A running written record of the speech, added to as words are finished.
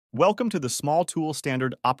Welcome to the Small Tool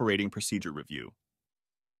Standard Operating Procedure Review.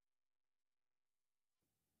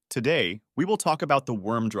 Today, we will talk about the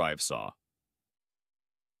worm drive saw.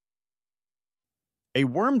 A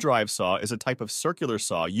worm drive saw is a type of circular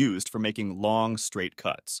saw used for making long, straight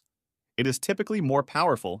cuts. It is typically more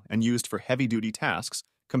powerful and used for heavy-duty tasks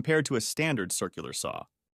compared to a standard circular saw.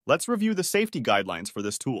 Let's review the safety guidelines for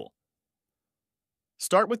this tool.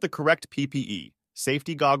 Start with the correct PPE.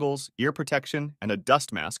 Safety goggles, ear protection, and a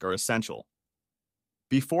dust mask are essential.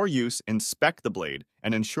 Before use, inspect the blade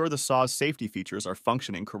and ensure the saw's safety features are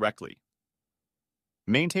functioning correctly.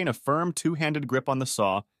 Maintain a firm two-handed grip on the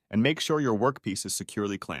saw and make sure your workpiece is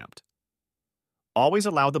securely clamped. Always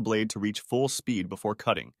allow the blade to reach full speed before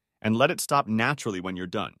cutting and let it stop naturally when you're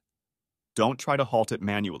done. Don't try to halt it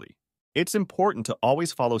manually. It's important to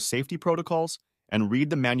always follow safety protocols and read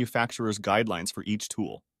the manufacturer's guidelines for each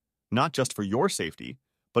tool, not just for your safety,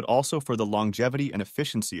 but also for the longevity and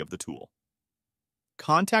efficiency of the tool.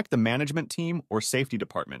 Contact the management team or safety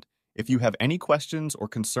department if you have any questions or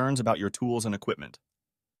concerns about your tools and equipment.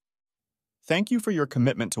 Thank you for your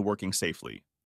commitment to working safely.